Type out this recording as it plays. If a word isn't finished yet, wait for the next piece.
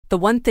The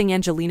one thing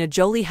Angelina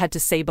Jolie had to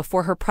say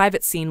before her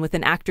private scene with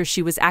an actor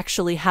she was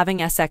actually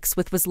having sex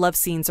with was love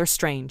scenes are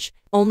strange.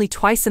 Only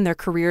twice in their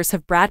careers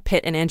have Brad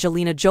Pitt and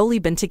Angelina Jolie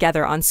been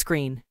together on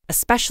screen,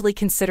 especially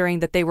considering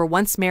that they were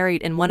once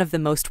married and one of the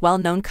most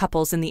well-known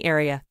couples in the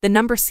area. The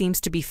number seems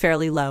to be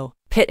fairly low.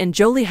 Pitt and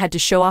Jolie had to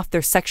show off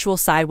their sexual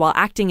side while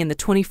acting in the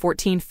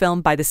 2014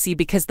 film By the Sea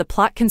because the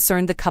plot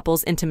concerned the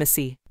couple's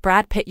intimacy.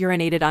 Brad Pitt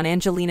urinated on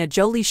Angelina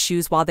Jolie's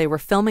shoes while they were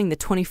filming the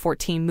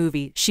 2014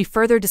 movie, she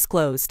further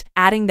disclosed,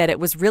 adding that it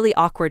was really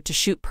awkward to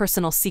shoot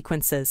personal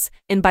sequences.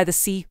 In By the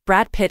Sea,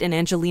 Brad Pitt and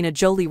Angelina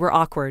Jolie were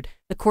awkward.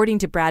 According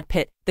to Brad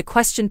Pitt, the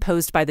question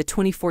posed by the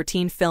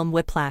 2014 film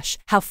Whiplash,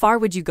 "How far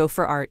would you go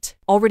for art?"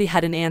 already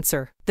had an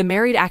answer. The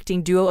married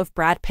acting duo of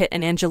Brad Pitt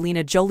and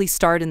Angelina Jolie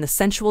starred in the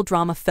sensual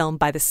drama film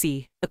By the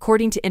Sea.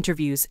 According to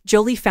interviews,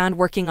 Jolie found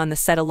working on the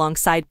set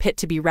alongside Pitt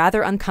to be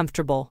rather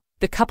uncomfortable.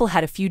 The couple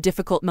had a few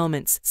difficult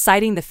moments,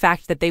 citing the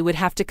fact that they would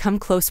have to come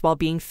close while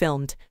being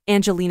filmed.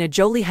 Angelina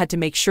Jolie had to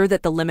make sure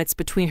that the limits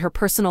between her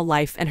personal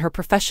life and her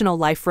professional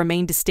life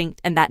remained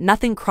distinct and that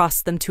nothing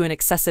crossed them to an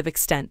excessive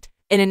extent.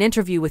 In an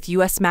interview with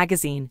US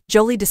Magazine,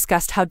 Jolie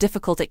discussed how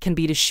difficult it can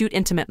be to shoot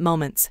intimate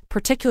moments,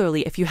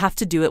 particularly if you have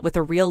to do it with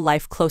a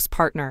real-life close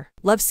partner.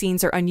 Love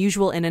scenes are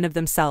unusual in and of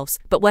themselves,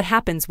 but what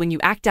happens when you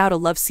act out a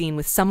love scene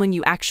with someone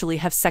you actually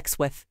have sex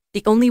with?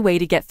 The only way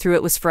to get through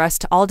it was for us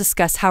to all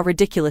discuss how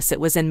ridiculous it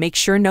was and make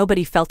sure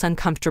nobody felt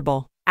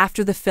uncomfortable.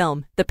 After the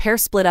film, the pair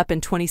split up in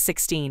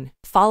 2016.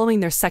 Following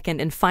their second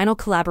and final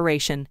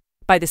collaboration,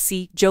 By the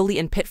Sea, Jolie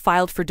and Pitt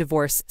filed for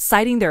divorce,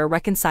 citing their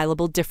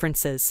irreconcilable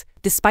differences.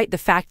 Despite the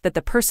fact that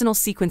the personal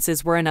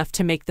sequences were enough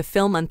to make the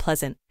film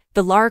unpleasant,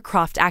 the Lara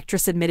Croft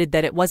actress admitted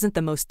that it wasn't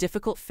the most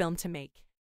difficult film to make.